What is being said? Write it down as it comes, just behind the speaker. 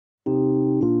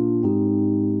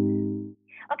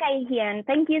Okay, Hian,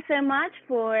 thank you so much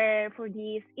for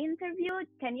this interview.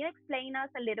 Can you explain us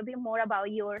a little bit more about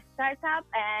your startup?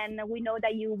 And we know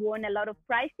that you won a lot of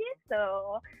prizes,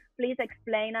 so please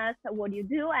explain us what you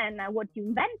do and what you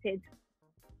invented.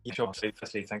 Yeah, sure. So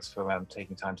firstly, thanks for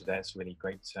taking time today. It's a really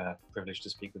great privilege to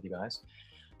speak with you guys.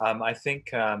 I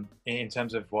think in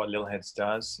terms of what Lilheads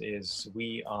does is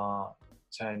we are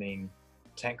turning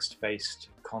text-based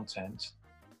content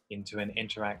into an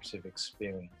interactive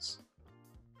experience.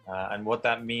 And what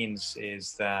that means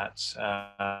is that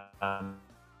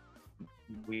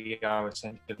we are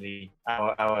essentially,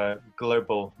 our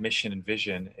global mission and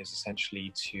vision is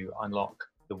essentially to unlock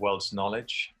the world's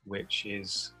knowledge, which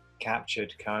is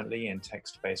captured currently in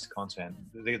text-based content.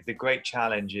 The great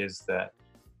challenge is that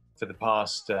for the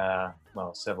past,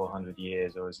 well, several hundred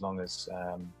years, or as long as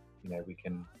we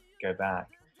can go back,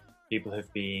 people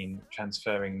have been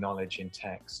transferring knowledge in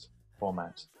text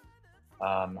format.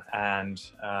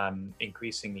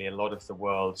 Increasingly, a lot of the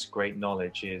world's great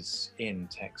knowledge is in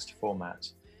text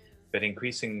format. But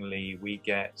increasingly, we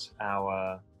get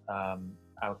our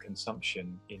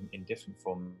consumption in different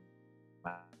formats.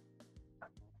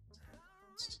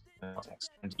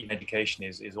 And even education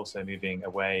is also moving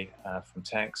away from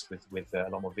text with a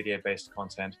lot more video-based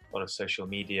content. A lot of social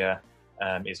media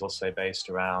is also based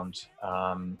around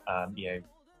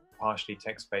partially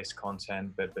text-based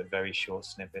content, but very short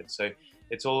snippets. So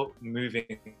it's all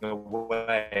moving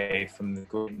away from the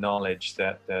good knowledge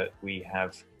that we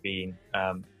have been,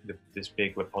 this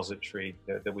big repository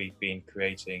that we've been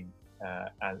creating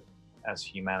as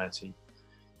humanity.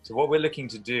 So what we're looking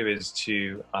to do is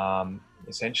to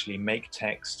essentially make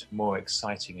text more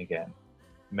exciting again,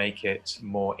 make it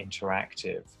more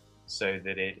interactive so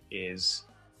that it is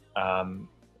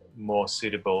more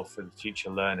suitable for the future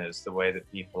learners, the way that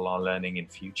people are learning in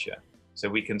future. So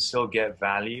we can still get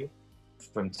value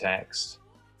from text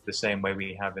the same way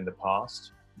we have in the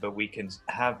past, but we can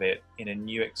have it in a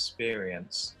new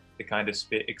experience, the kind of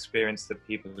experience that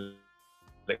people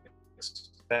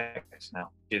expect now,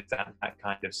 is that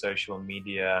kind of social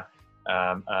media,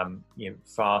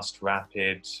 fast,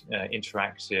 rapid,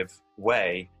 interactive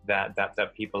way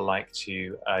that people like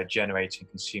to generate and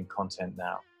consume content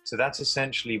now. So that's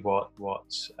essentially what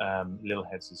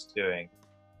Lilheads is doing.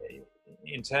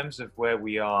 In terms of where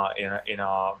we are in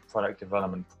our product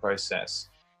development process,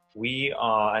 we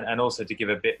are, and also to give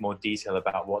a bit more detail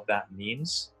about what that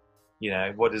means,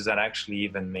 what does that actually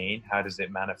even mean? How does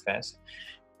it manifest?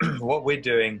 What we're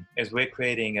doing is we're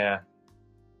creating a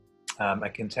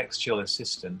contextual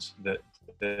assistant that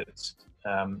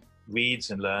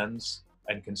reads and learns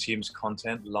and consumes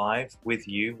content live with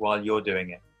you while you're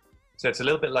doing it. So it's a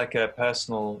little bit like a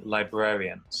personal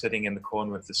librarian sitting in the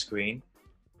corner of the screen,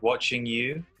 watching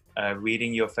you,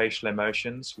 reading your facial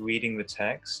emotions, reading the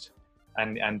text,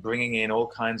 and bringing in all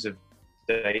kinds of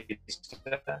data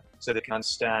so they can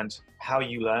understand how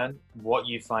you learn, what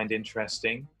you find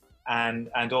interesting,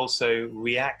 and also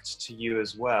react to you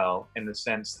as well, in the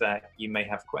sense that you may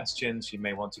have questions, you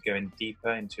may want to go in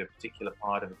deeper into a particular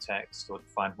part of the text or to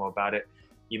find more about it.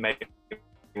 You may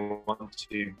want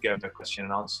to go into a question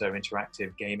and answer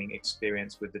interactive gaming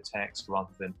experience with the text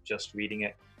rather than just reading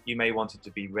it. You may want it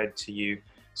to be read to you.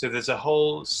 So there's a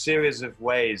whole series of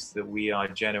ways that we are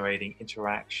generating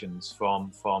interactions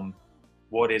from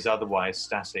what is otherwise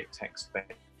static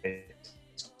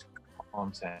text-based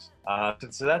content.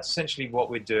 So that's essentially what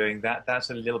we're doing. That's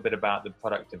a little bit about the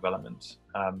product development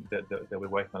that we're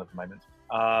working on at the moment.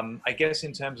 I guess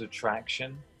in terms of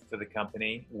traction for the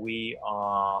company, we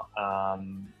are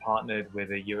partnered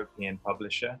with a European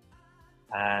publisher,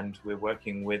 and we're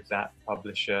working with that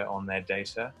publisher on their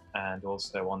data and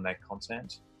also on their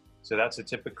content. So that's a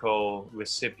typical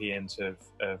recipient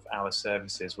of our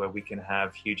services, where we can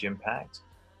have huge impact,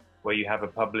 where you have a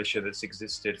publisher that's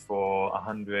existed for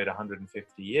 100,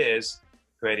 150 years,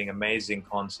 creating amazing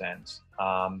content,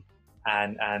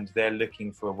 and they're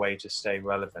looking for a way to stay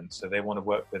relevant. So they want to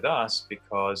work with us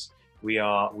because we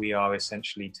are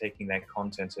essentially taking their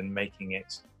content and making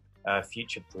it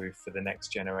future-proof for the next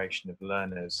generation of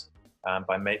learners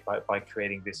by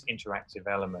creating this interactive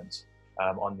element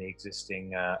on the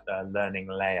existing learning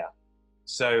layer.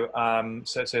 So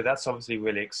that's obviously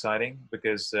really exciting,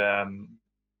 because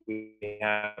we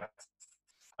have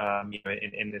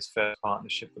in this first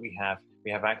partnership that we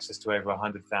have access to over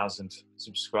 100,000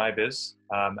 subscribers,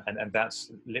 and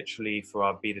that's literally for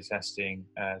our beta testing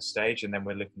stage, and then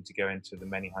we're looking to go into the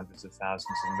many hundreds of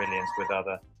thousands and millions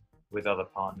with other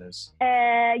partners.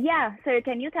 Yeah, so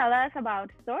can you tell us about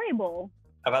Storyball?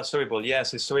 About Storyball, yeah.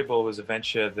 So Storyball was a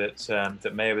venture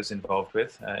that Mayor was involved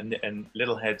with, and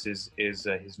Lilheads is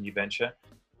his new venture.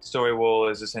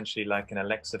 Storywall is essentially like an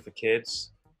Alexa for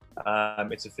kids.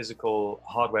 It's a physical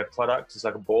hardware product. It's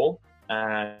like a ball,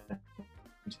 and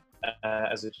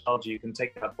as a child, you can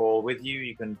take that ball with you.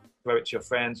 You can throw it to your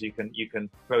friends. You can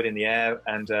throw it in the air,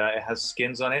 and it has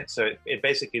skins on it. So it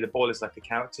basically, the ball is like a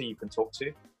character you can talk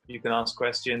to. You can ask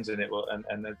questions, and it will,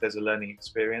 and there's a learning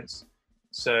experience.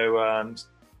 So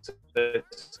the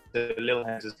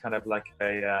Lilheads is kind of like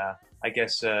a I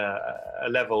guess a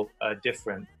level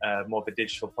different, more of a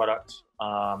digital product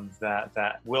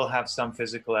that will have some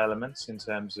physical elements in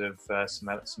terms of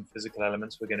some physical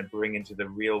elements we're going to bring into the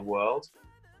real world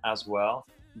as well,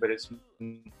 but it's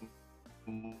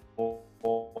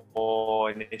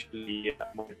more initially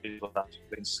more digital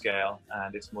in scale,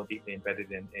 and it's more deeply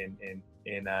embedded in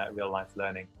real life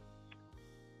learning.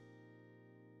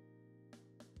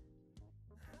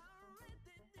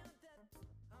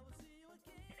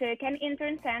 So can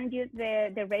Intern send you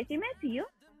the resume to you?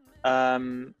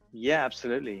 Yeah,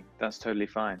 absolutely. That's totally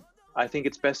fine. I think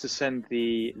it's best to send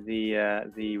the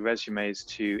resumes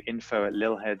to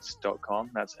info@lilheads.com.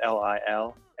 That's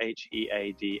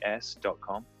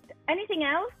LILHEADS.com. Anything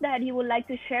else that you would like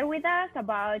to share with us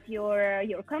about your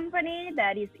company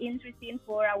that is interesting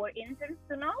for our interns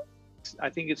to know?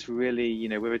 I think it's really, you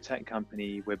know, we're a tech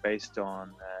company. We're based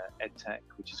on EdTech,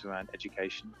 which is around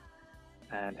education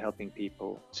and helping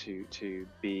people to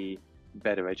be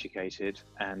better educated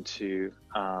and to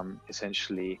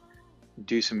essentially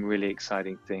do some really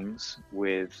exciting things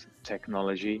with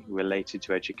technology related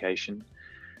to education.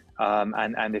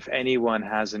 And if anyone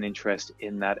has an interest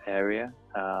in that area,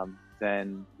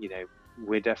 then, you know,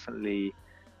 we're definitely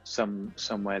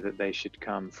somewhere that they should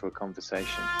come for a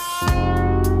conversation.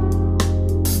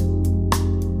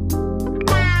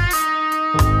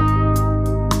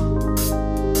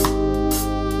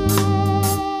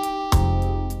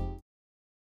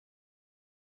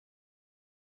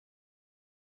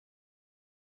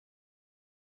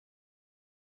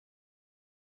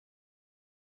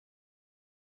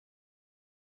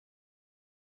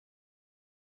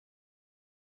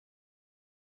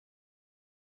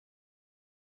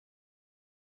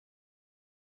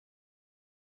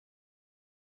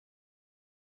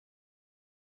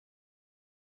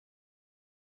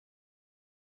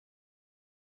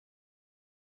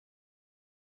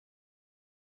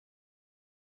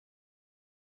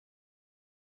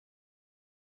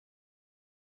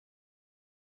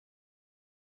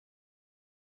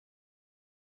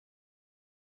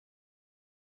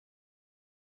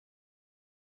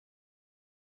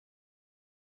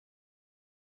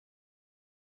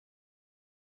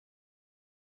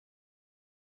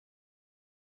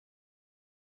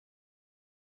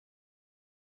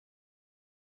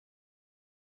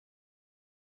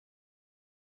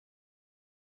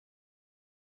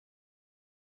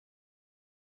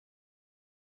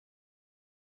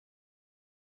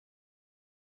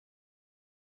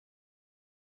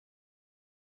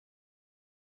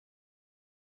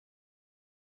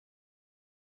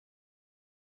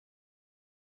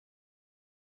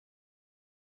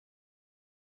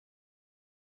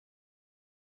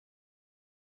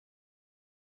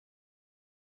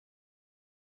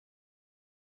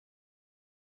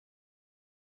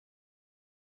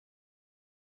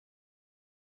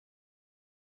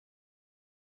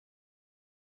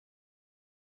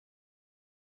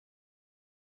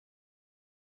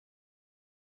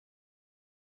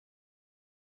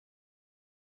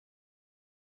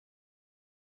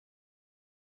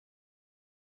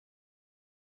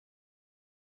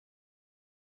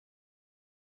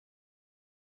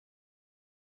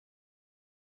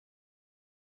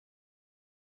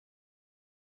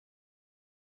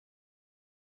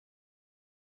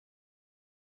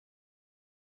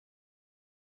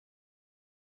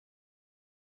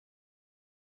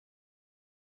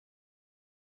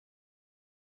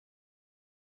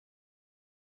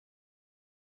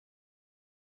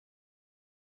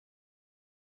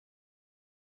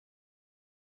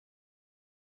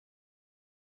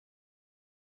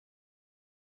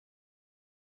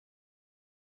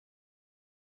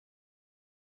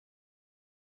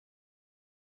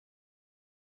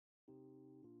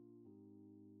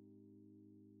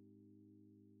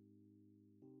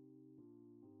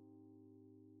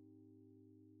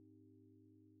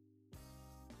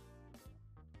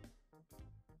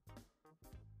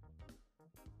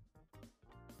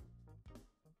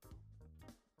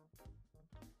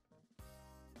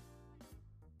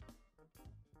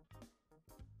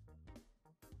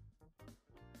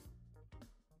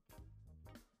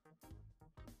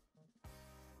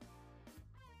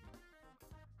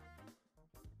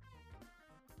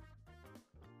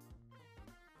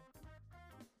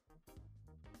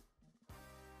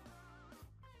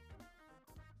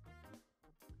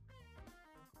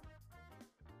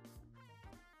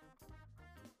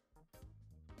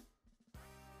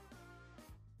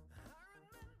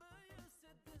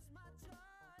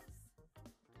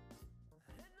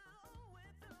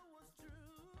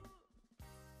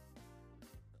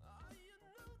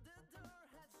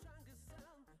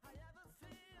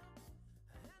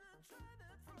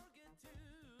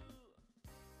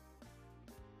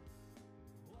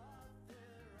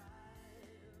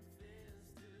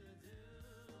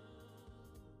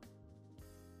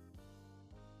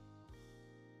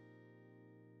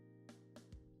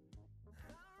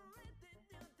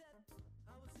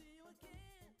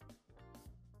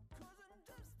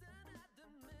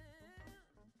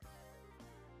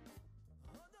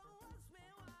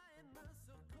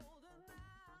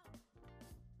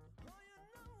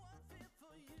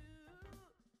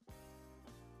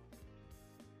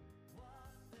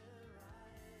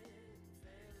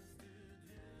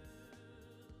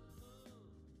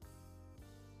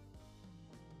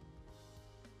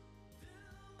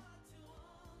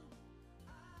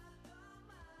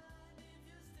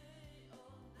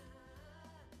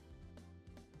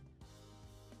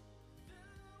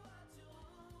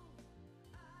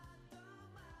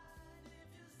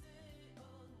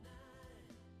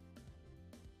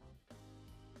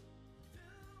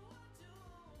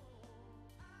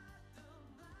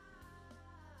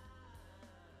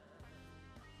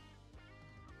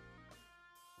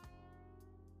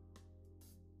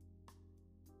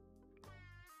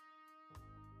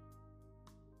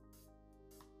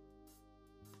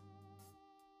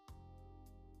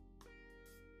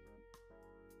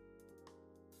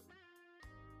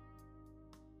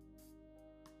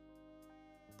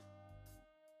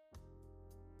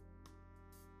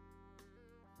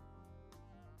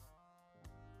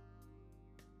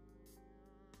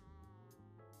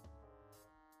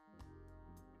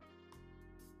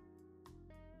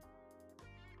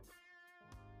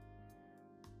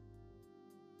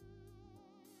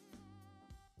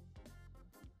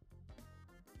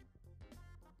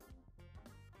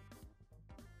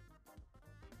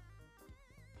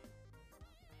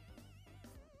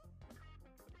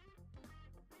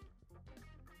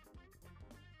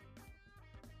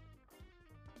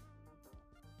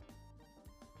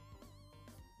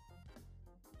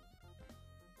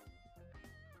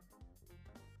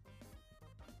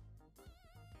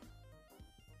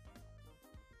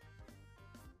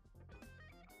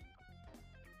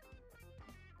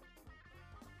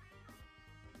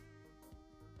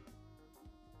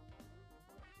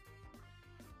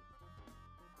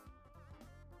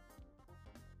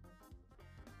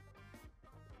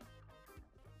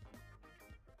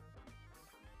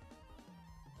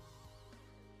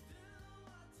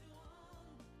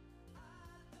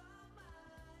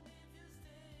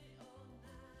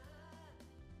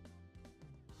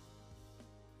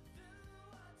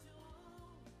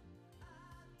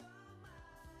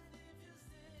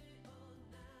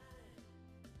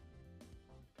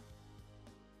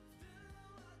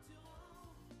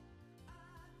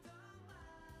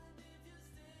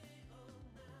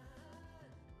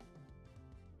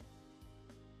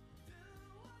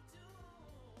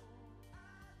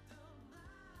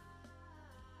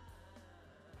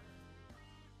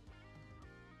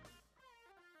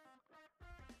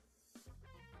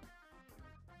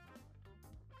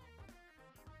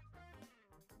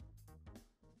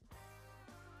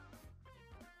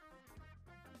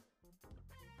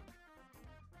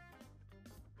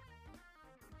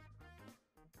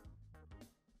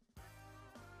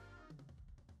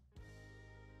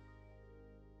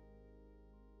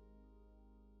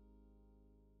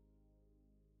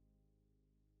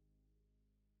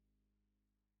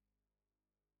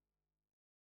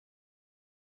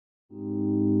 you.